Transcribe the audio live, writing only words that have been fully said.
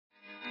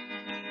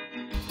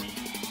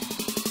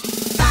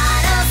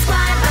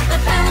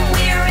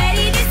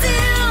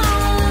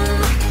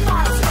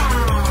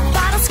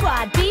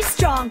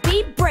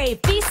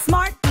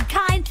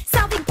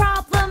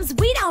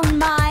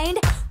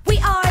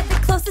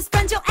closest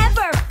friends you'll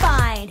ever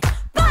find.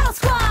 Bottle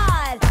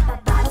Squad!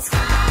 Bottle Squad!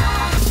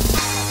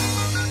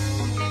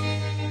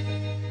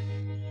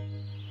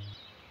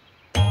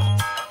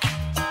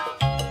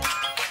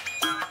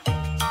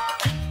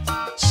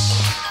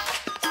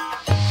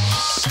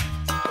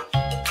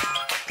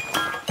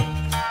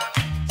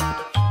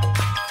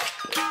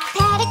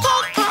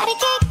 Patty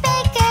cake,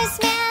 baker's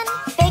man.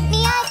 Bake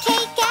me a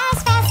cake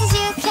as fast as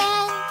you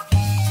can.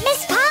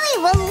 Miss Polly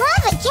will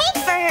love a cake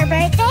for her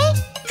birthday.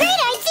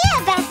 Great idea,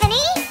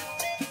 Bethany.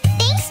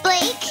 Thanks,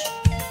 Blake.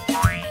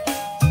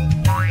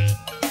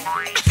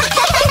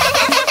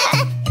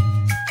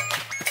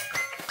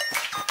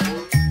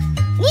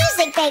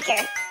 Music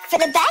Baker. For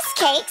the best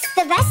cakes,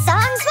 the best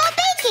songs while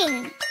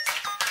baking.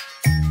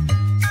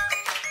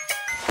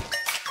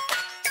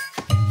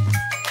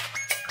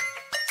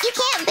 You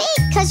can't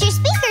bake because your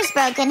speaker's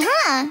broken,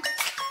 huh?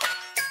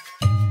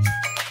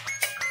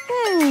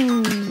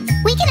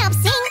 We can help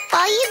sing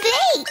while you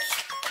bake.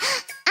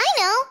 I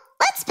know.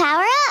 Let's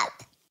power up.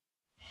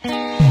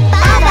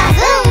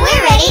 Ba-ba-boom,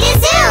 we're ready to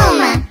zoom.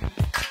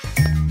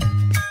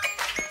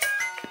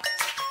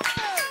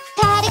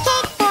 Patty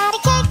cake,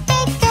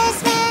 baker's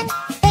man.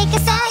 Bake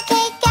us a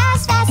cake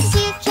as fast as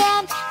you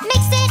can.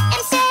 Mix it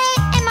and stir it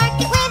and mark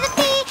it with a P.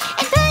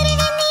 And put it in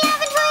the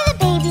oven for the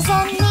babies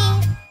and me.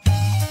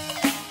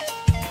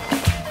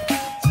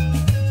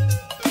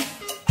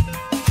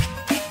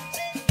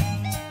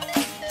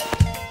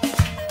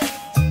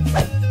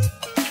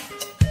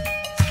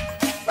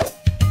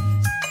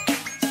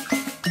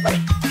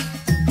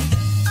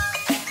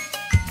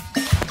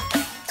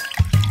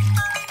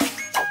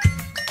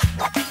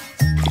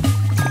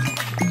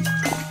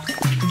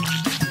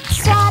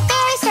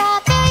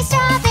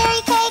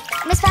 Strawberry cake.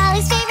 Miss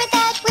Polly's favorite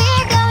that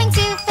we're going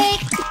to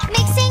bake.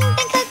 Mixing,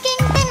 then cooking,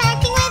 then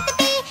marking with the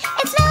B.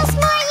 It smells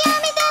more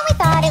yummy than we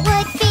thought it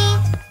would be.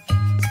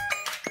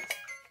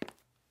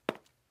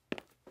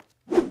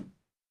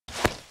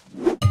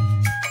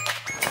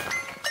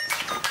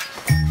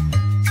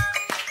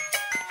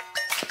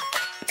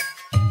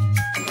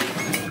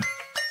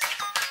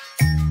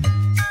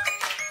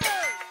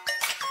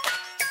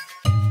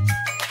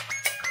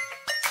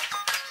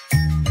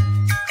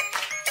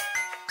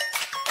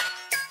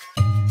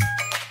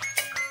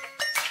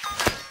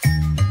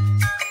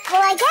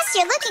 Well, I guess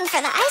you're looking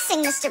for the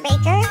icing, Mr.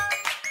 Baker.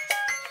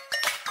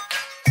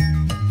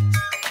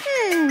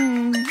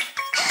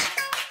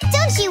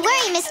 Don't you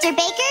worry, Mr.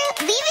 Baker.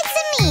 Leave it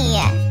to me.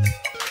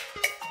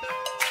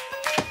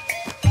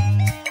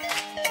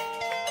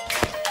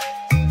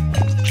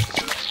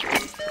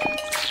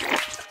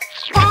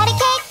 Patty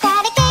cake,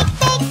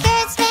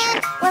 baker's man.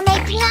 We're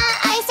making our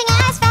icing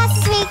as fast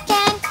as we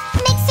can.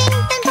 Mixing,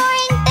 then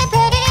pouring, then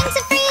put it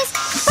into freeze.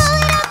 Pull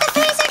it out the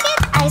freezer, get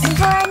icing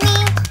for me.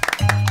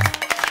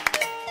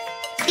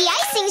 The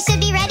icing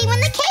should be ready when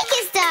the cake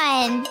is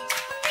done.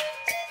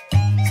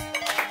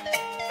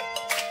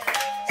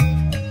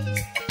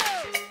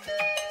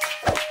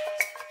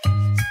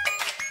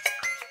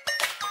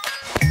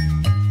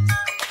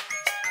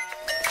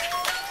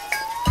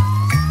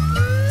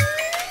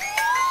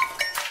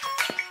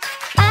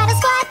 Bottle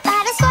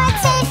Squad,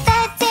 save the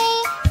day.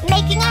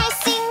 Making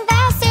icing the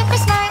super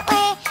smart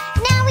way.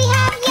 Now we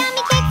have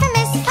yummy cake for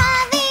Miss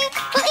Polly.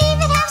 We'll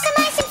even have some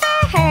icing for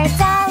her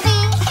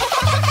dolly.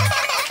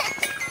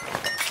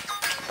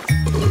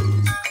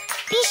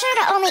 Be sure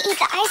to only eat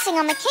the icing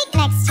on the cake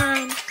next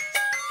time.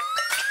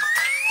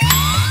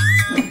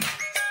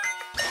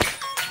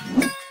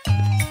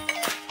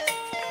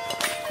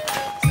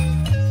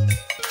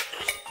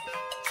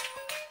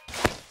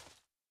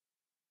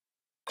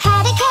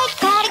 Patty cake,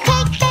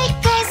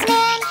 baker's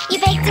man. You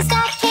baked a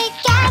stock cake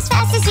as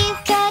fast as you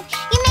could.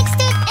 You mixed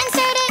it and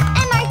stirred it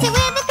and marked it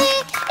with a P.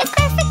 It's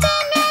perfect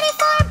and ready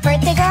for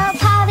birthday girl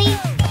Polly.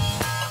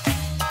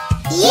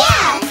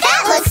 Yeah,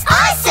 that looks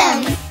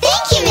awesome.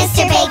 Thank you,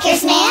 Mr.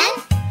 Baker's man.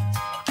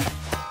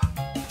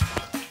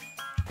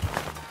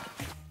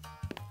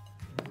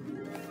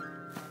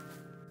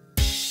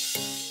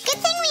 Good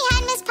thing we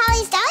had Miss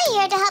Polly's dolly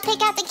here to help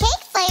pick out the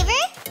cake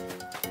flavor.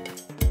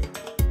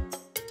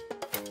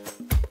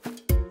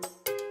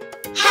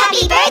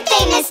 Happy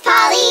birthday, Miss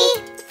Polly!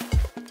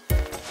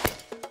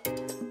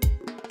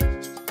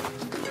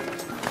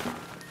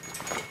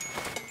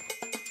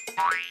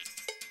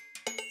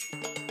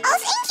 Oh,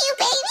 thank you,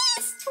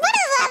 babies! What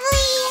a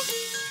lovely...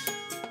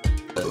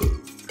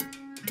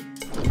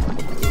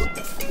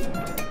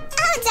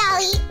 Oh,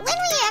 Dolly, when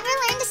will you ever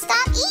learn to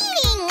stop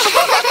eating?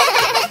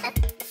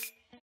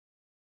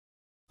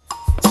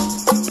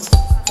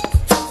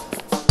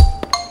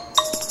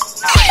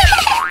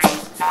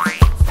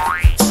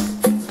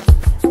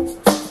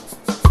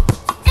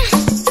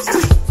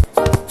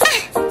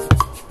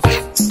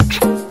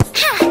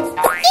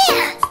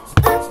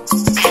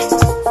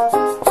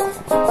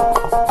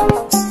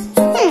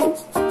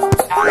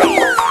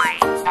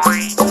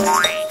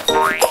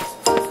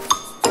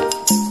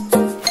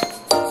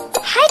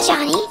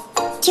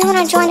 Do you want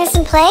to join us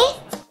and play?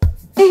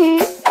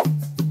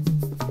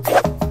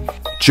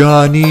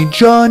 Johnny.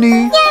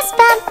 Yes,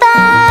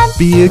 Papa.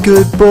 Be a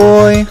good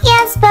boy.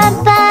 Yes,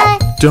 Papa.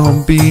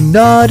 Don't be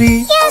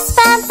naughty. Yes,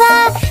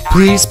 Papa.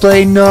 Please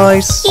play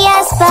nice.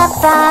 Yes,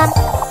 Papa.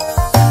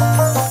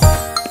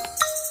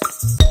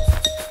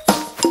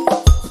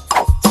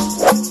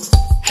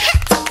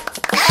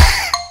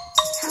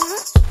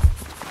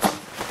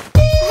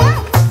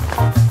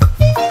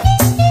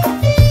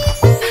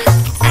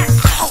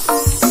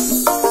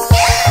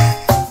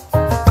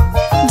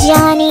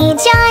 Johnny,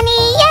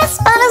 Johnny, yes,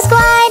 Bottle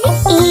Squad.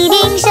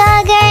 Eating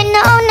sugar,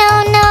 no, no,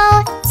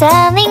 no.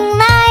 Telling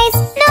lies,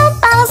 no,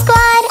 Bottle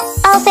Squad.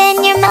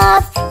 Open your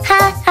mouth,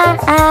 ha, ha,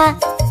 ha.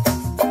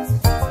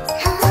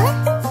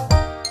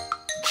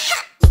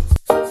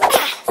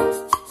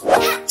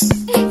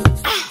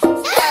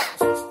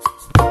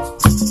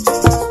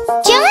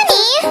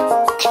 Johnny!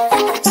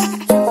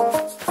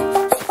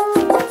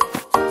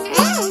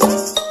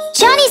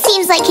 Johnny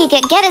seems like he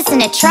could get us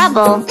into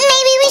trouble.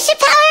 Maybe we should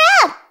power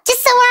up,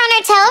 just so we're on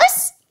our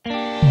toes.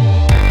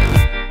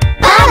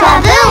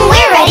 Baba Boom,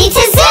 we're ready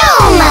to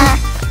zoom!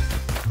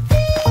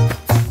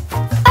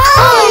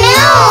 Oh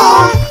no!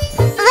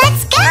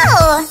 Let's go!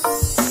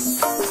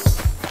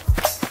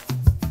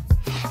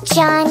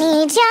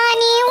 Johnny,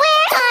 Johnny,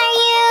 where are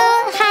you?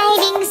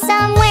 Hiding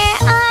somewhere,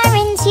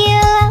 aren't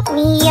you?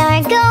 We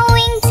are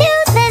going to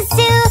the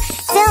zoo.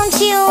 Don't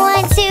you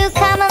want to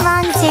come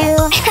along too?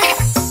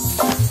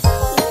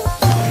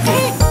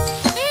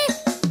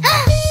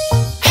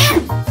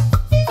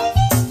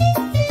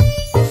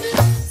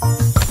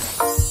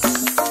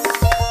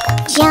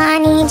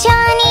 Johnny,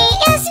 Johnny,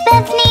 yes,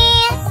 Bethany.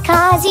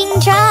 Causing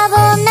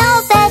trouble,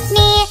 no,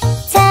 Bethany.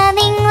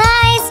 Telling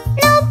lies,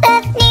 no,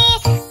 Bethany.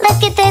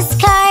 Look at this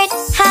card,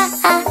 ha,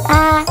 ha,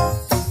 ha.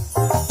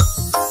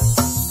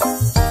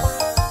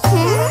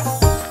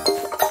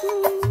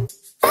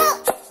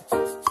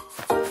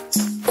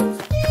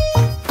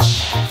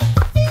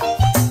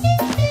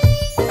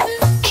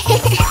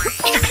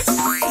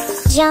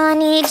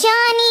 Johnny,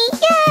 Johnny,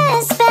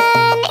 yes,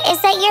 Ben. Is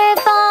that your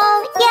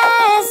ball?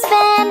 Yes,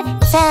 Ben.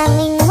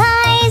 Telling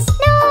lies,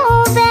 no,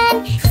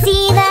 Ben.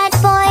 See that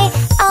boy?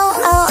 Oh,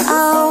 oh,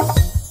 oh.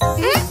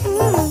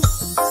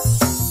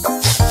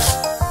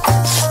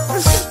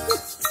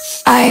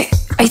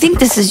 I think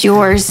this is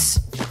yours.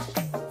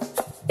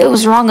 It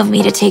was wrong of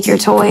me to take your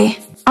toy.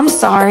 I'm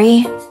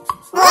sorry.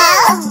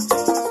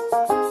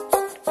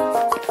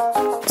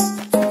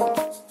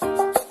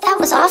 That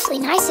was awfully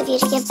nice of you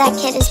to give that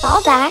kid his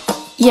ball back.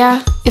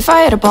 Yeah, if I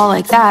had a ball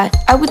like that,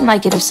 I wouldn't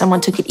like it if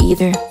someone took it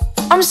either.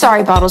 I'm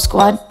sorry, Bottle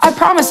Squad. I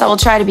promise I will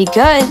try to be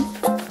good.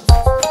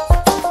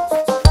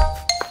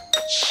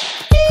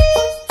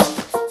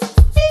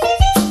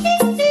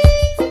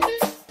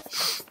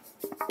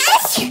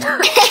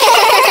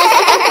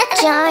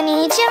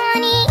 Johnny,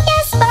 Johnny,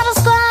 yes, Bottle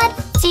Squad.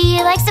 Do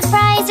you like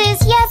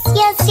surprises? Yes,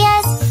 yes,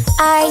 yes.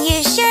 Are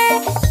you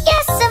sure?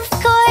 Yes, of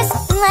course.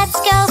 Let's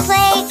go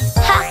play.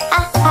 Ha,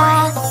 ha, ha.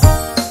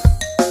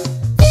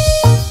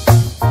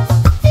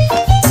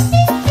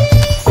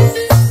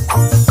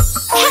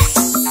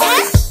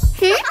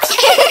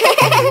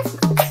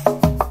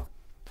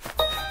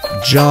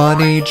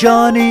 Johnny,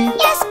 Johnny,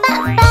 Yes,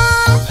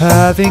 Papa.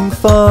 having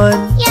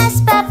fun.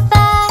 Yes,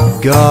 Papa.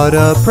 Got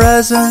a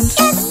present.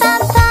 Yes,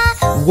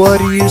 Papa. What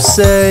do you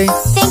say?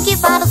 Thank you,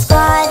 Bottle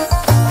Squad.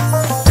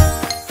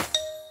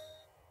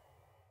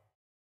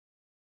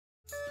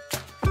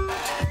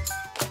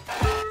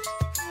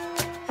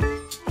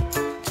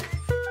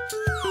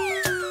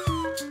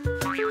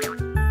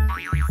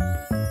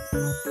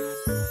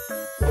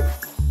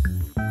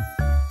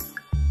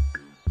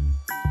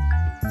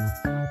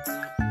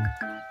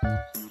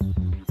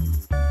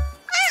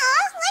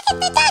 Look at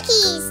the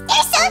duckies!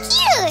 They're so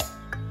cute!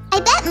 I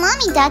bet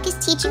Mommy Duck is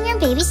teaching her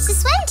babies to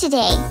swim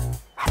today.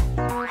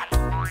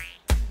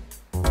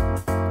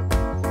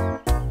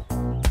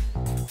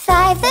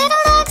 5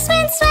 little ducks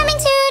went swimming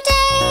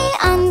today,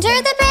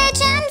 under the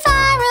bridge and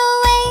far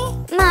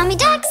away. Mommy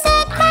Duck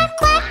said quack,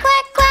 quack,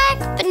 quack, quack,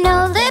 but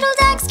no little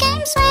ducks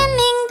came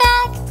swimming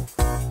back.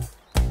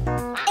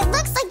 It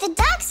looks like the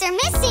ducks are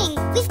missing.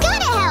 We've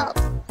got to help.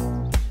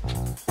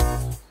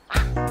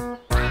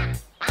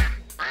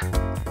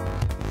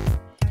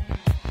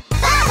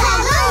 Baba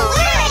Boom,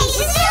 we're ready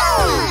to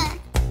zoom!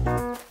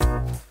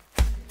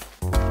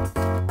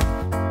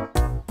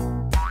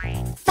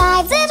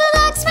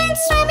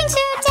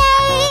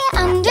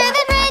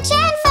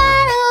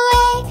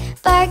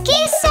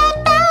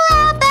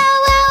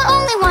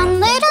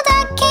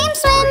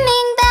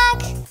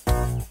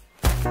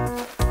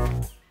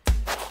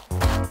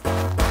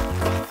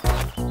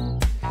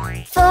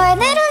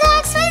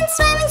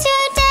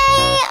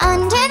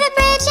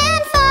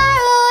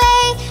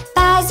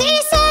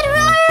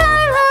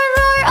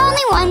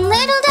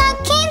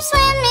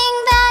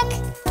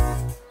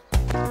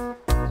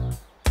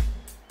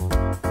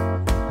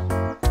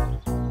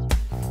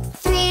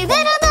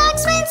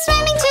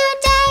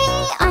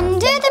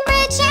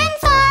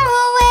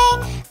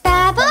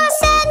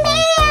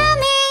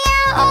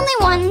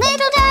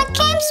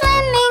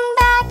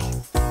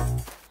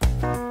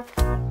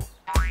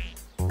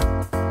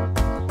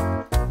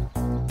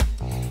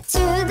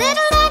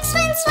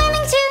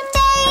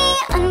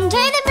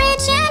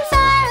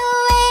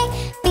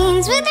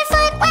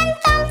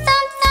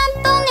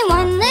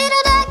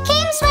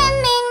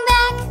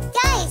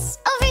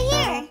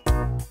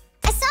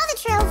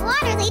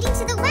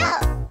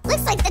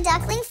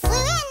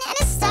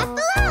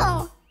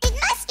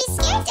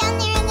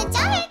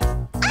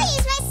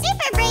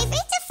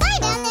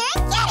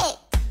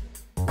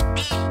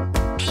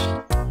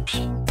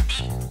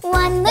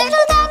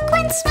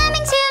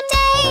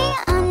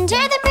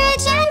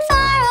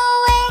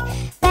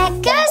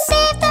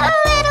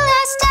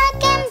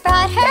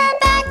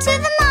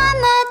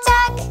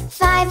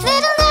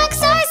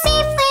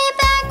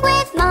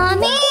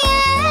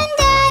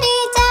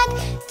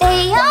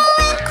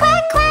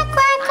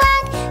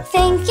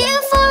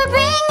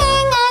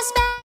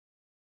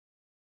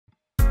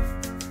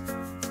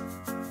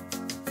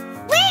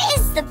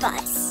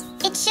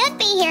 should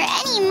be here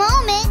any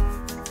moment.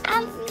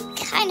 I'm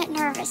kind of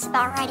nervous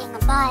about riding a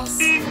bus.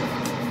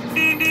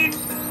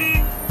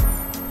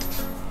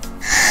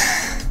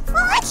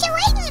 Well, what you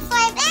waiting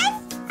for, Ben?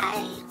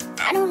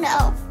 I don't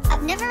know.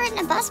 I've never ridden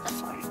a bus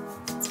before.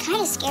 It's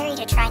kind of scary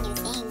to try new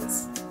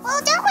things.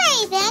 Well, don't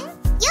worry, Ben.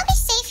 You'll be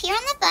safe here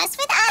on the bus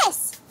with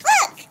us.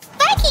 Look,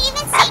 Barky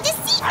even saved a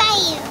seat by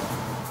you.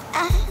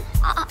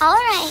 All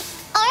right.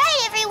 All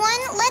right, everyone,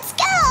 let's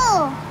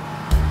go.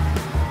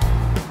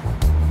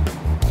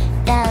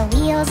 The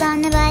wheels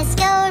on the bus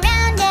go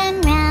round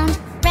and round,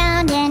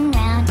 round and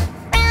round,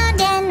 round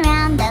and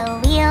round. The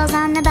wheels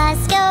on the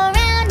bus go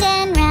round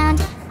and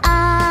round,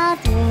 all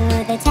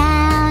through the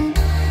town.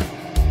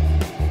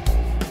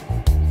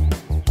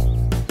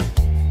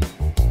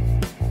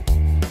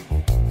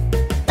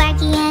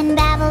 Barky and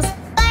Babbles,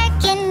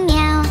 bark and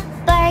meow,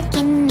 bark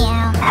and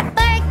meow,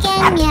 bark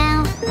and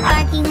meow.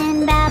 Barky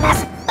and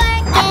Babbles,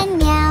 bark and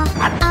meow,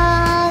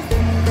 all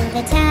through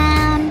the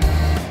town.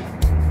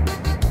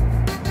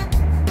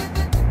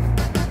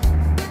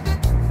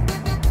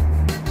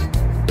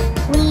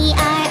 We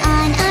are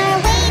on our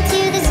way to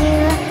the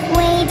zoo,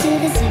 way to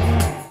the zoo,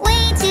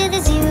 way to the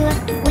zoo.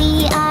 We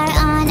are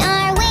on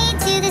our way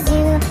to the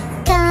zoo.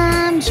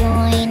 Come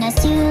join us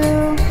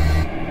too.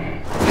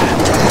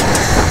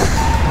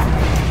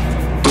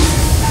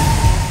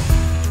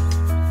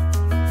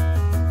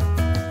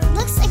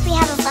 Looks like we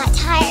have a flat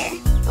tire,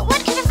 but what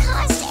could have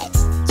caused it?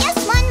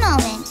 Just one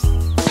moment.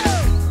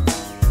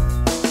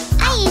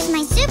 I used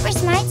my super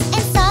smarts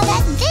and saw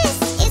that this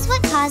is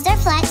what caused our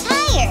flat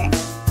tire.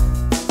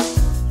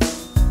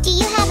 Do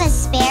you have a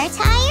spare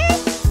tire?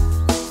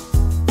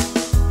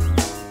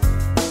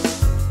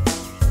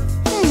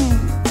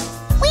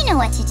 We know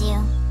what to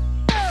do.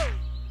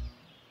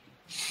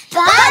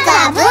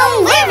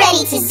 Ba-ba-boom, we're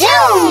ready to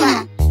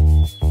zoom!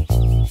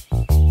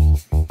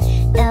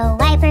 The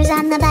wipers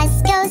on the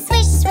bus go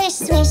swish, swish,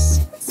 swish,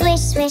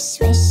 swish, swish,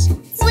 swish,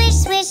 swish,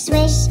 swish,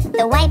 swish.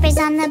 The wipers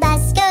on the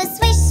bus go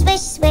swish,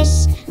 swish,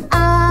 swish,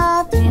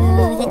 all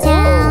through the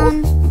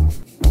town.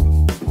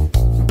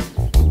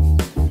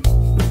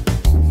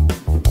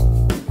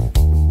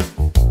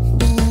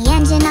 The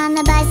engine on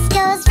the bus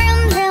goes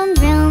vroom, vroom,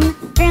 vroom,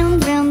 vroom,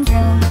 vroom,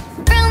 vroom,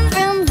 vroom,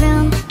 vroom,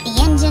 vroom. The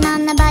engine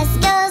on the bus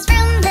goes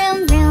vroom,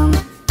 vroom, vroom,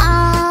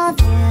 all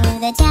through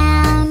the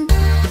town.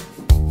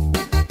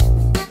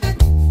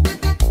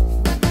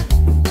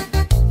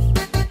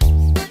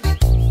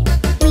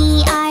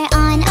 We are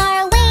on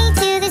our way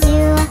to the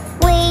zoo,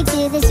 way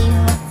to the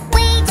zoo,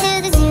 way to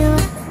the zoo.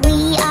 We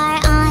are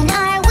on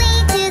our way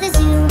to the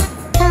zoo.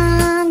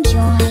 Come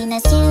join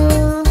us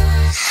too.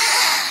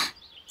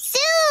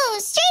 Zoo,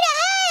 straight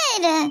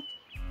ahead!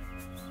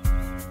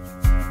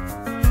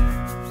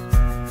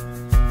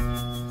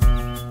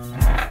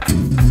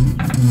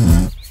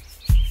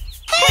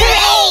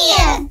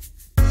 Hooray!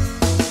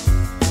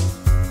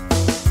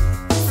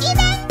 See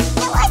that?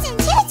 It wasn't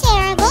too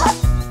terrible.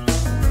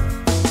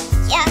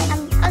 Yeah,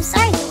 I'm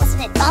sorry it was a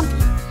bit bumpy.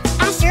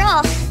 After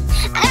all,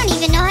 I don't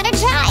even know how to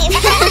drive.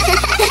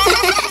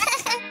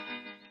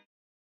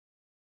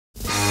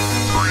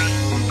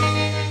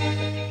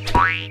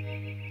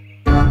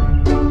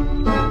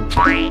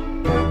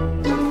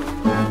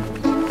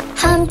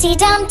 Humpty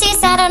Dumpty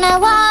sat on a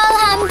wall.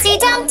 Humpty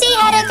Dumpty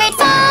had a great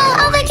fall.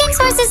 All the king's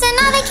horses and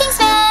all the king's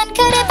men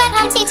couldn't put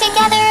Humpty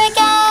together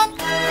again.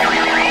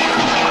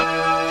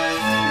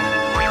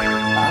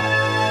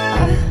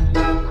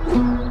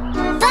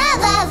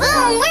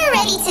 Ba-ba-boom, we're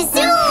ready to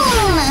zoom!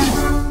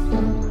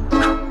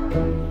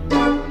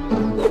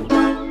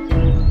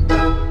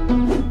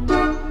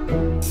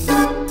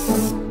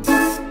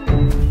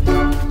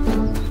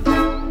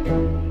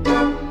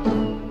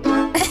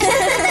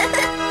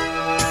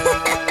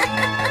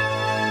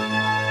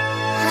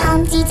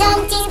 Humpty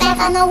Dumpty's back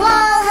on the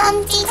wall.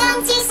 Humpty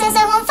Dumpty says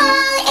I won't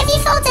fall. If you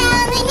fall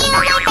down, then you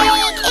might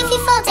break. If you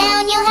fall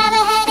down, you'll have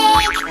a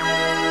headache.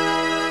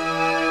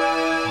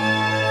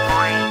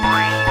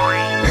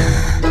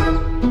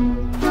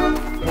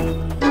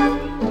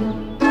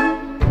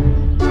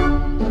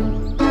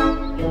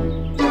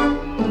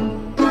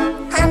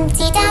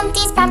 Humpty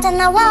Dumpty's propped on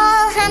the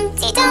wall.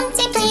 Humpty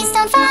Dumpty, please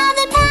don't fall.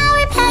 The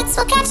power pets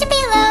will catch you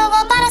below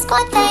while Bottle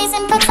Squad plays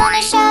and puts on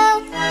a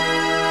show.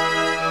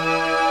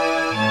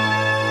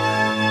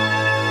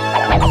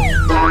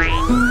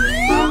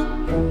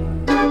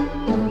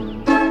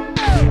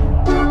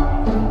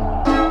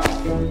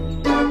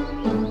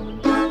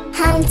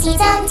 Humpty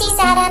Dumpty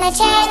sat on a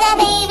chair. The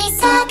babies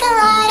took a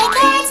lot of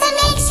care to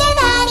make sure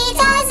that he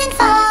doesn't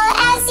fall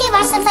as he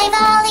watched them play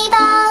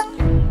volleyball.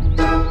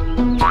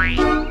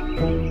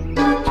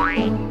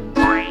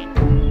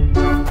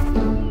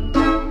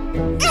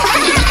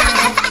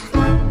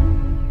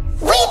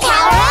 We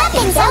power up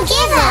and don't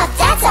give up.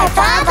 That's our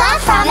Ba-Ba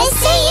promise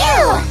to you.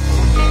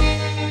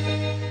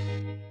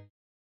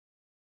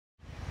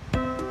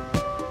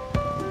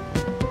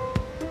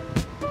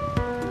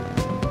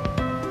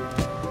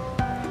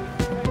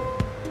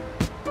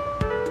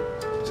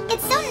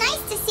 It's so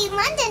nice to see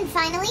London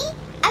finally.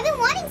 I've been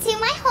wanting to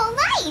my whole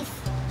life.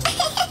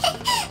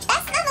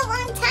 That's not a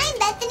long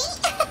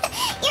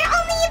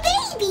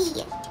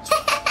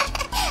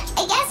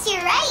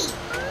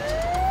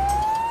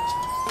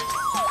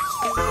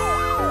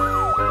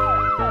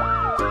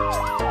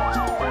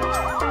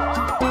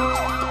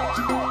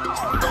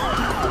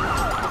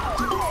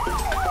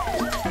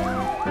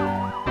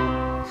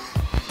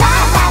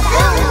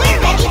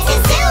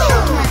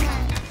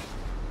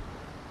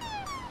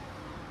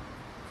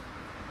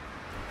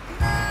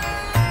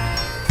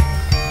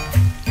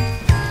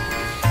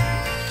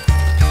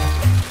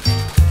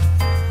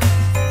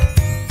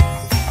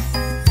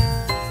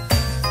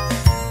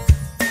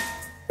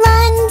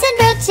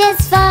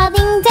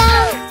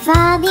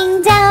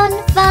down,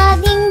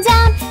 falling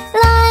down.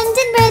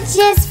 London Bridge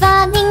is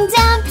falling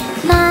down,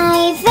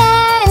 my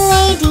fair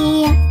lady.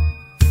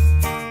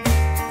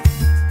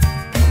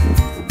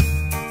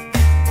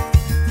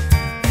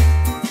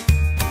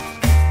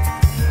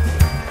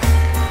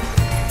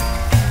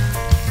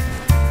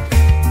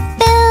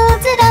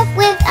 Build it up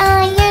with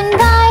iron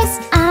bars,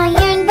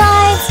 iron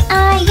bars,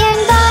 iron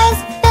bars.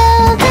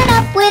 Build it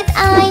up with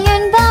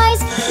iron bars,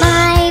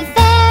 my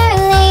fair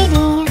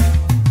lady.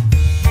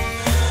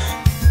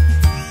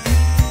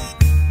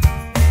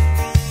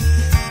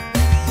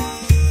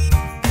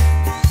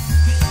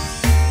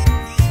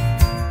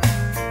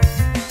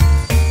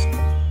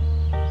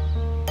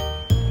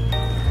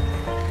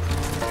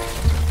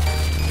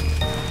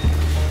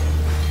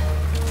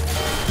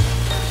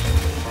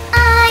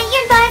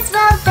 Iron bars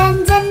will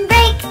bend and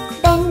break,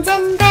 bend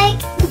and break,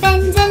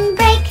 bend and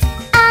break.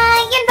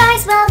 Iron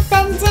bars will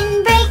bend and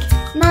break,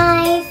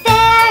 my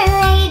fair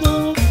lady.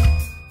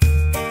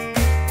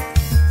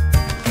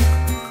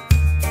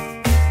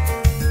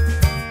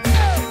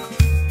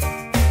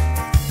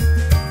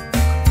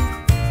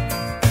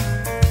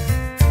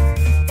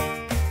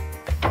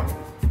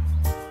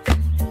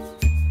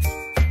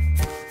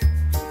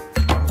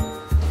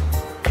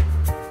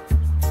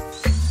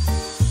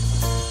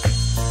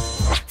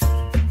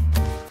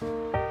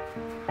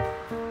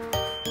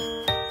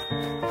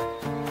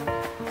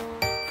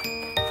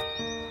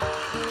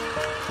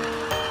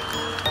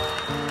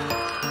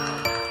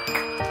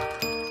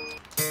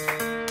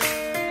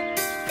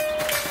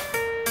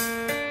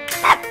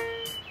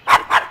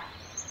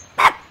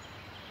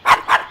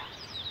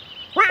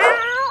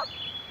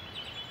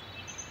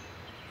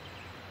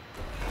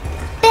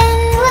 Ben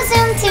will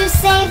zoom to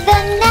save the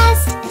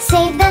nest,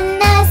 save the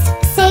nest,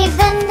 save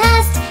the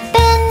nest.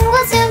 Ben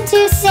will zoom to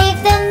save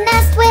the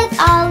nest with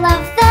all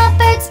of the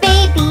birds'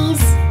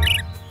 babies.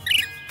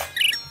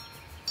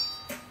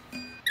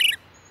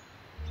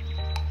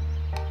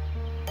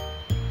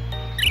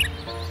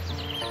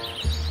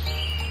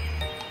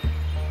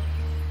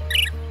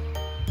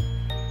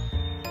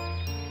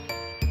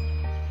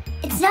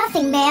 It's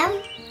nothing, ma'am.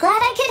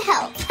 Glad I could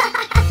help.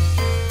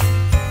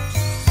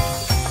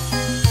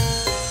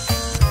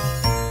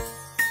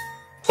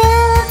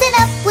 Build it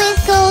up with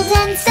gold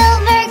and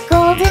silver,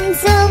 gold and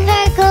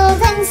silver,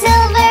 gold and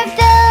silver.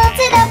 Build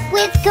it up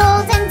with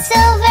gold and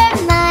silver,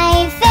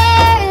 my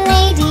fair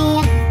lady.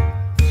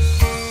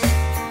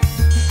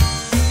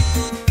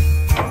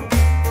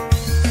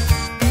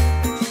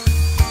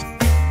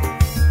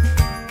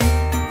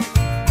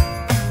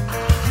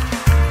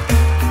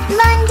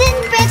 London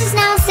Bridge is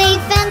now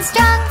safe and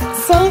strong,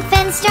 safe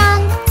and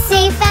strong,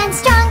 safe and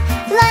strong.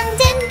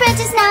 London Bridge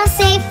is now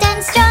safe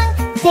and strong,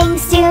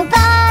 thanks to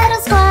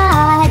Bottle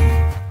Squad.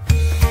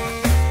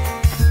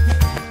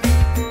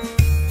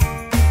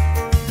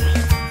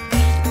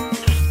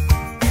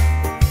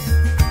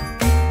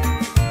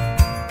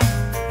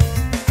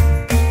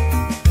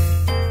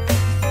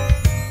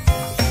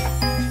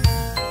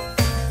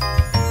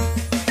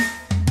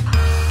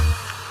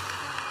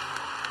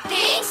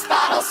 Thanks,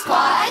 Bottle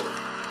Squad.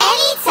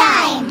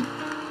 Anytime!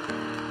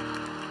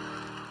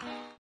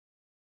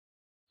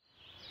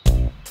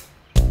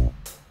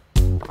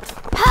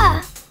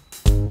 Huh.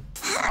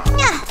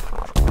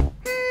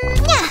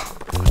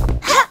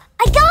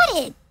 I got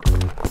it!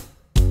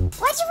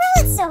 Why'd you roll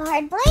it so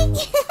hard, Blake?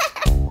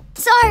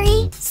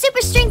 Sorry,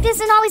 super strength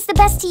isn't always the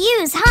best to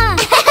use, huh?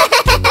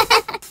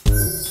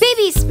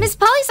 Babies, Miss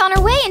Polly's on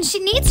her way and she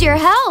needs your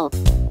help.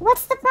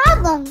 What's the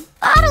problem?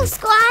 Bottle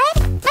Squad!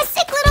 My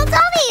sick little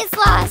Dolly is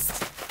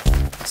lost!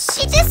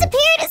 She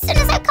disappeared as soon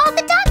as I called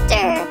the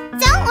doctor!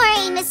 Don't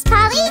worry, Miss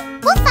Polly!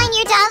 We'll find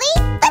your Dolly!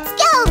 Let's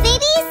go,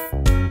 babies!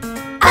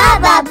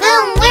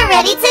 Ah-ba-boom! We're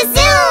ready to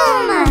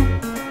zoom!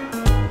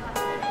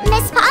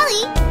 Miss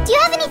Polly, do you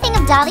have anything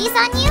of Dolly's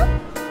on you?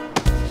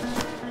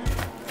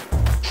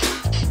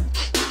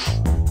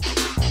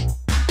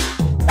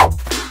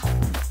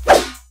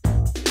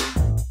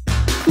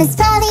 Miss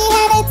Polly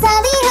had a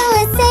Dolly who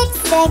was sick,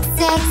 sick,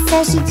 sick. So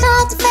she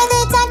called for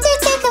the doctor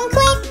to come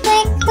quick,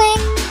 quick,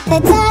 quick. The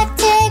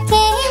doctor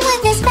came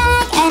with his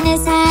bag and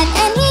his hat,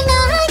 and he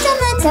knocked on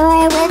the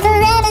door with a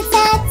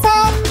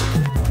rat-a-tat-tat.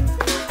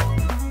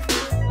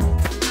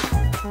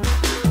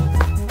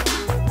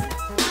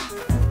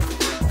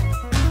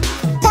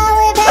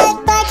 Power bed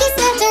Barky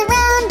sniffed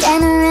around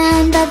and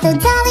around, but the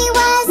Dolly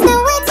was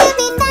nowhere to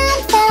be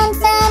found, found,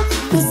 found.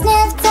 He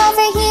sniffed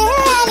over here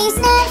and he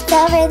sniffed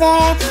over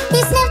there. He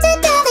sniffed a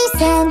Dolly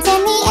scent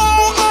in the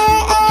air, air,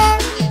 air.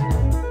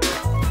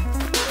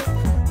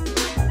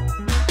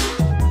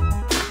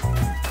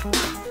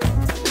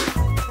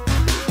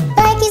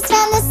 Barky's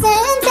found the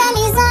scent and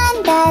he's on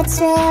that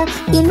trail.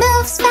 He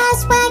moves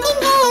fast,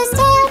 wagging his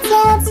tail,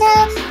 tail,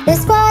 tail. The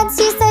squad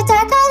sees the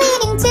dark all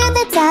leading to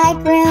the dark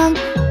room.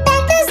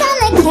 Becca's on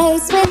the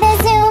case with a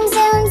zoom,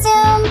 zoom,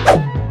 zoom.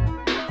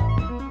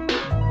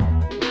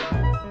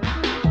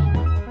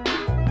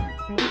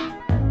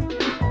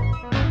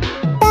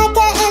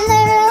 Becca in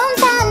the room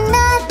found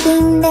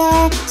nothing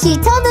there. She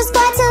told the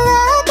squad to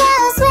look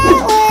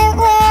elsewhere,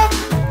 where.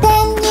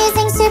 Then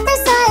using super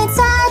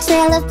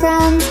trail of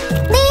crumbs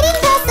leading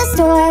past the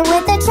store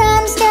with the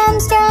drums,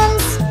 drums,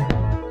 drums.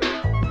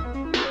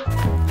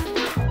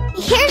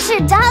 Here's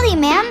your dolly,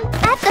 ma'am,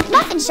 at the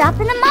muffin shop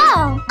in the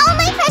mall. Oh,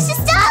 my precious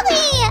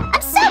dolly!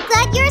 I'm so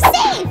glad you're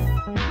safe.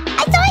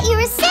 I thought you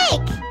were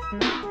sick.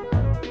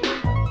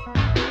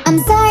 I'm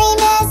sorry,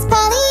 Miss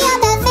Polly,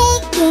 about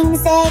faking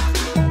sick.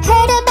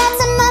 Heard about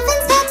some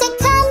muffins, had to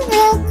come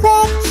real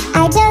quick.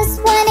 I just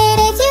wondered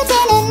if you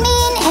didn't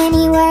mean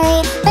any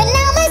worry, but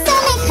now my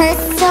stomach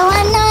hurts, so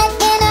I'm not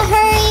in a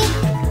hurry.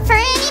 For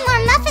any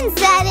more muffins,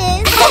 that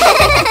is.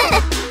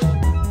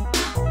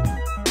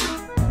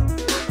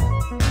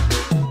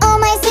 Oh,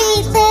 my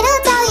sweet little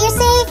doll, you're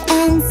safe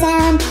and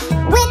sound.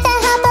 With the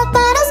help of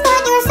Bottle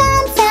Squad, you're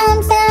found, found,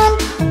 found.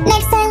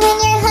 Next time when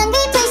you're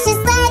hungry, please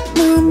just let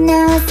me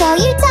know, so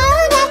you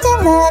don't have to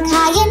look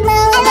high and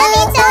low. I love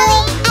you,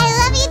 Dolly. I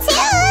love you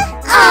too.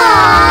 Aww.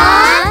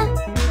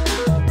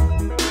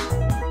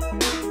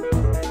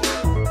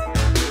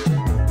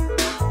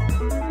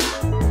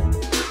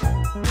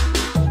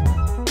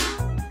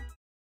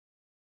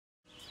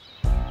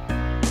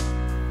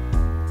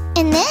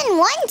 And then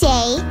one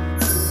day...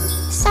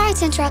 Sorry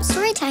to interrupt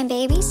story time,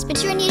 babies,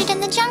 but you were needed in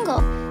the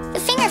jungle. The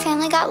Finger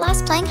family got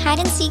lost playing hide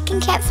and seek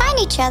and can't find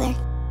each other.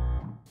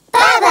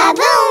 Ba-ba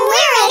boom,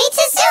 we're ready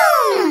to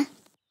zoom!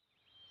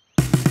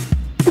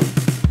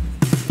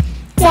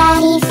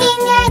 Daddy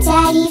Finger,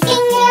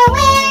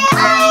 where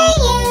are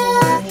you?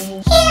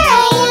 Here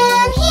I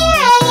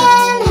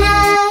am,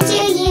 how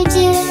do you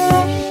do?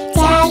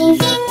 Daddy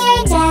Finger,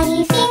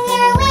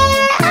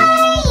 where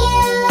are you?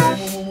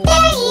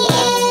 There he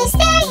is,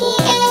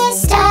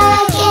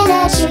 stuck in a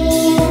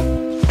tree.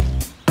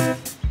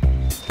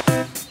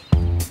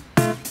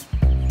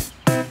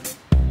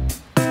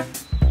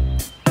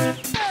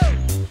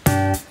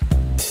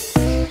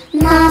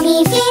 Mommy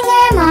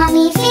Finger,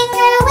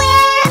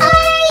 where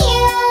are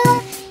you?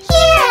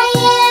 Here I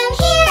am,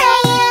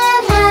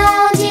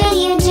 how do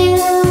you do?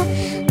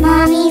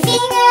 Mommy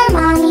Finger,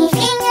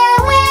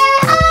 where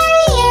are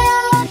you?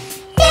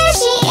 There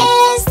she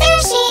is,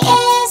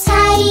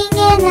 hiding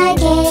in the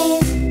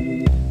cave.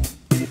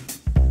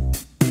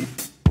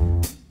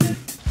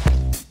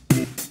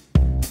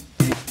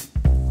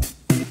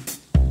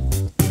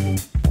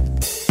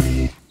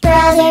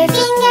 Brother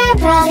Finger,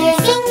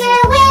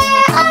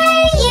 where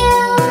are you?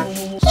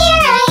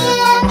 Here I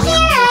am,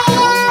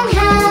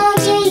 how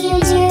do you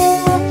do?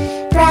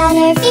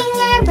 Brother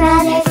Finger,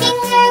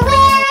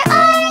 where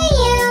are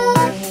you?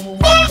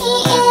 There he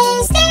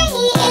is,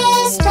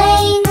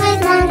 playing with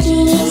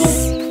monkeys.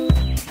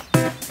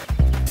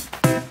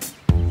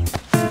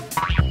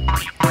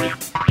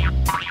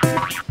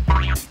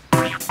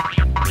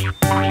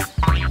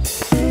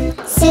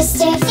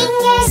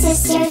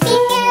 Sister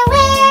Finger,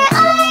 where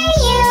are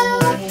you?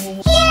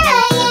 Here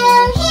I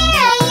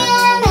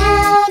am,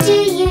 how do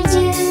you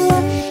do?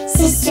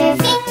 Sister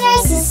Finger,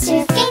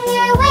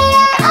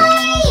 where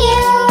are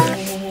you?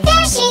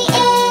 There she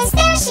is,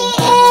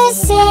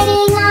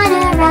 sitting on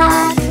a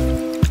rock.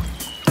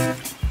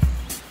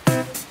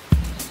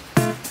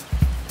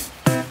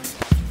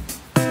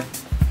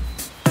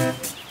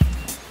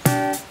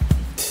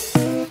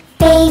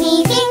 Baby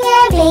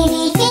Finger,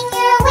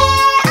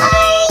 where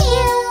are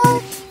you?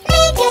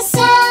 Make a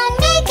sound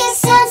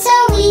so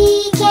we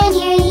can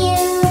hear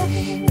you.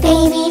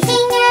 Baby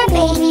Finger,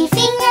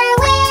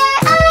 where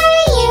are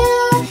you?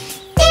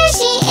 There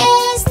she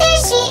is,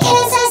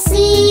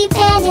 asleep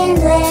and in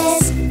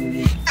bliss.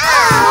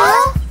 Aww.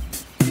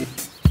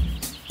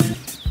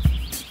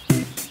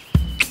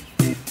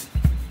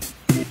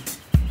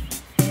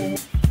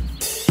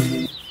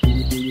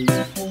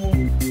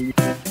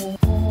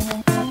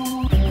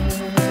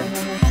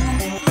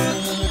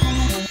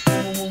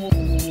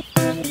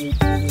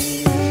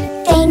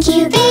 Thank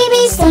you,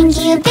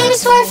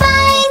 babies, for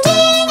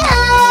finding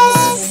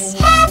us.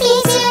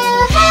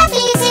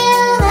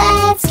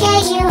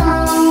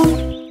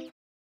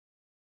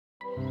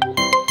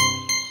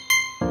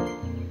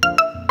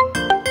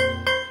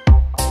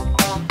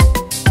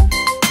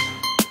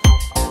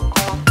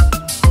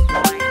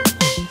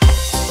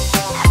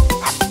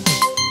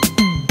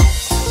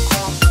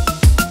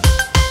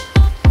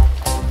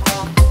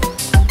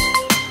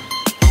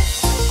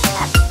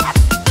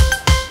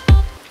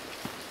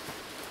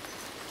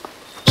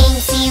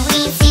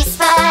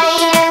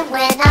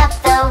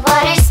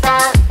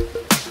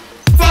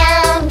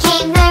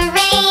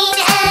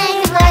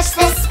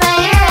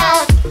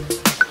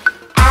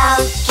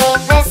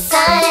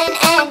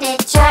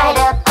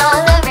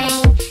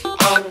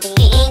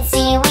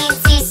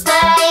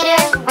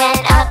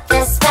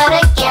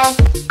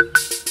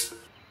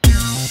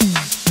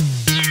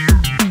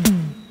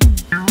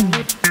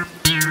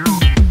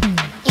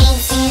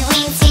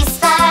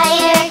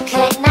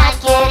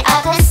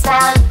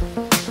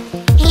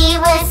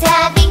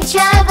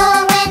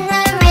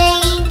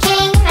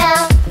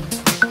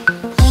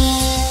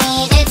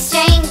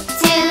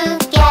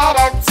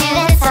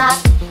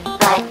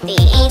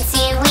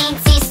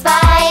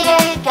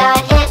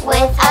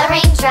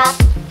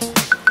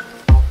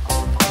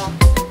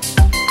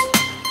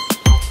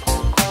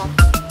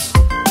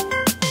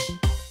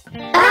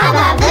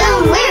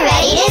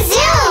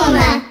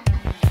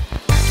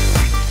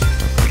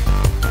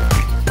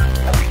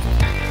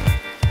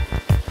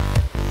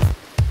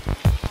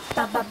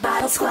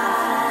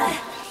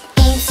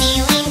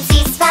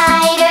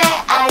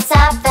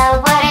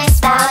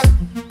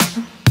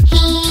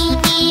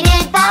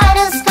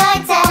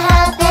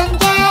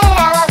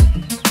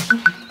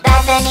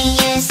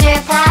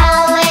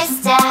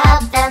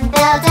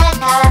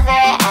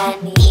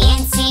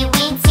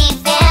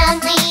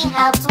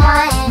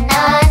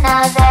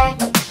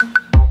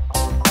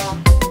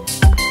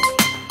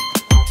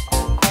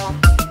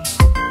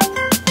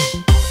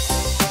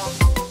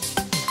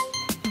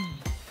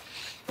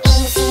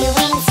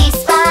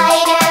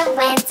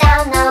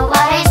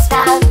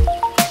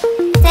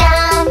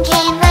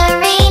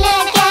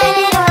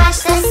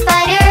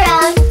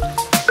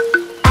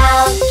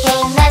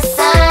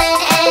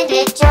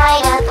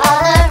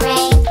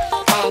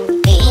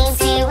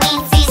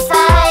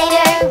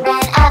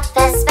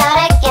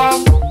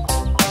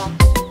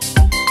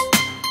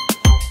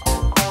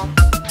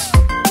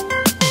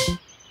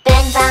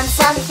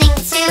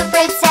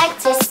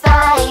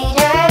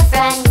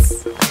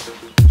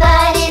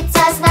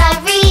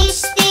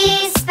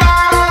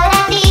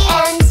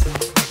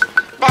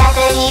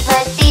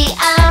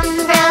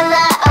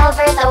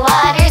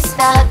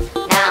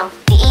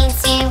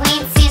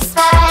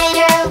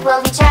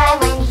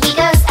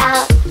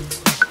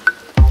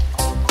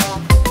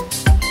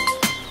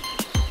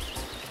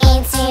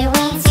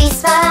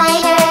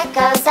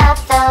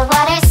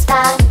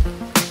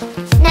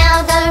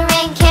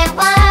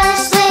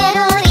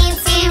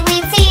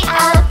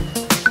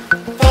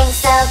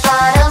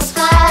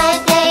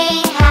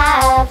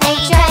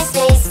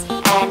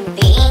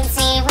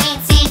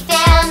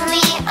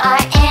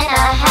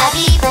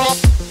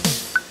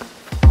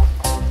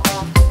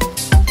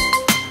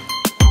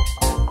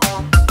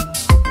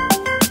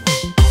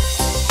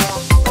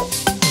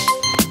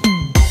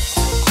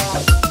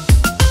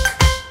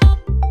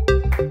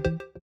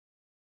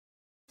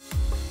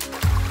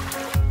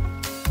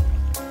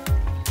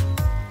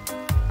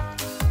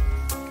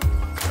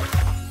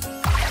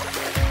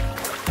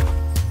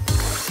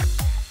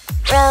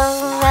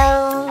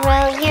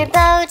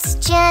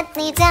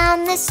 gently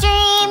down the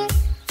stream.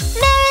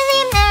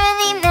 Merrily,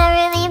 merrily,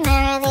 merrily,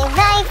 merrily,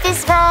 life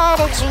is but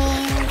a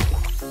dream.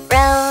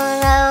 Row,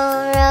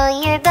 row, row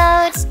your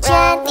boats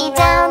gently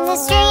down the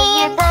stream.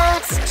 Your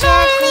boats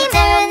gently,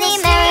 merrily,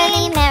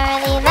 merrily,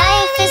 merrily,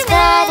 life is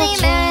but a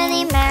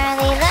dream.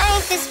 Merrily,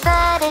 life is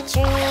but a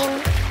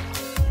dream.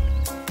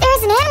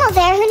 There's an animal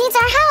there who needs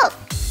our help.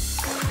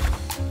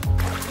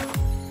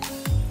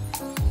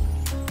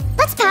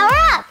 Let's power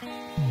up.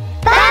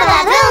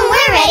 Ba-ba-boom,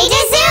 we're ready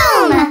to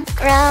zoom.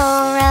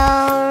 Row,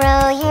 row,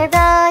 row your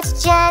boat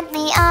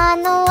gently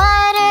on the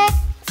water.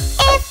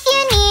 If you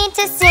need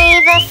to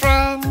save a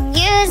friend,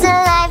 use a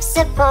life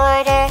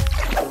supporter.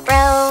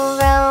 Row,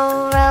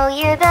 row, row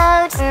your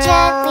boat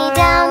gently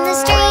down the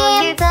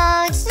stream. Your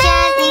boat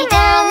gently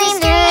down the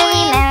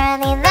stream.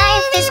 Merrily,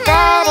 life is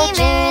but a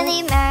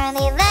dream.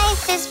 Merrily,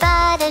 life is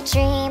but a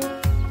dream.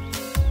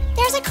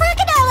 There's a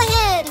crocodile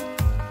ahead.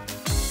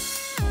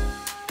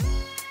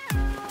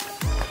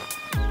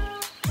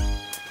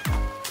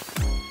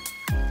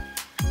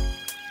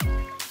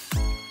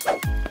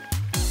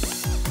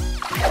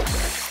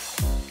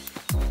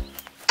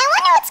 I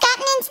wonder what's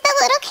gotten into the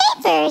little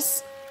capers.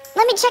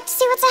 Let me check to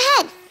see what's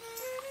ahead.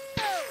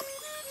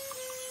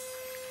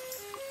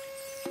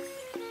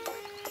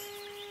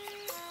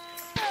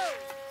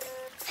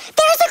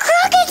 There's a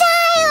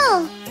crocodile!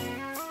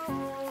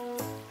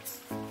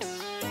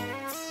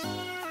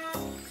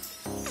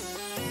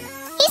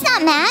 He's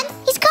not mad.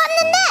 He's caught in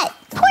the net.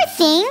 Poor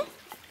thing.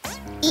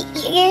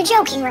 You're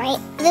joking, right?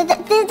 There's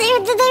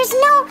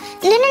no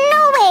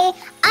way.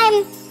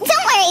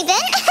 Don't worry,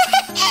 Ben.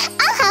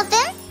 I'll help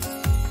him.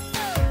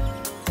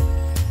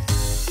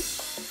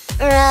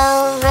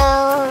 Row,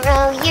 row,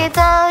 row your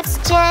boats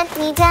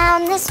gently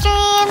down the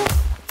stream.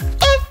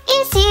 If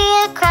you see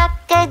a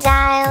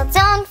crocodile,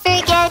 don't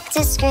forget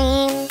to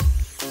scream.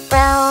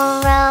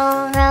 Row,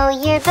 row, row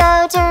your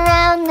boat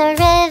around the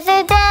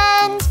river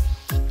bend.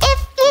 If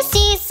you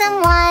see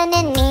someone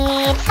in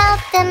need,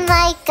 help them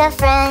like a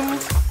friend.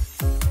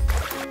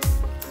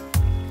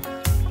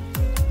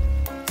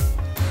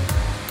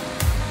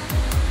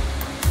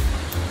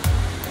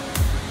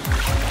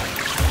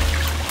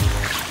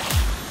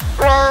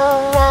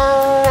 Row,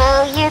 row,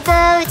 row your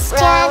boats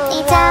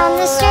gently down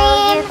the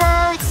stream.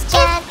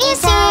 If you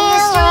see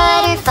a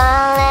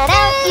waterfall, let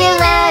out your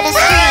loudest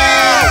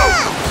scream.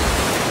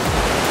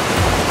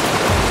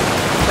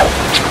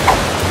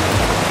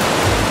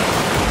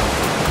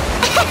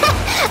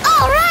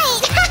 All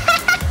right,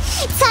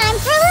 time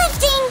for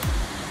lifting.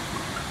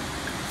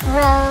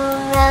 Row,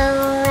 row,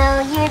 row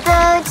your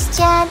boats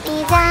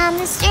gently down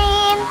the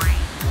stream.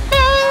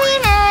 Merrily,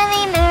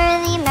 merrily,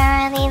 merrily,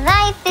 merrily,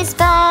 life is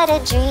but a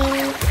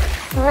dream.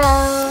 Row,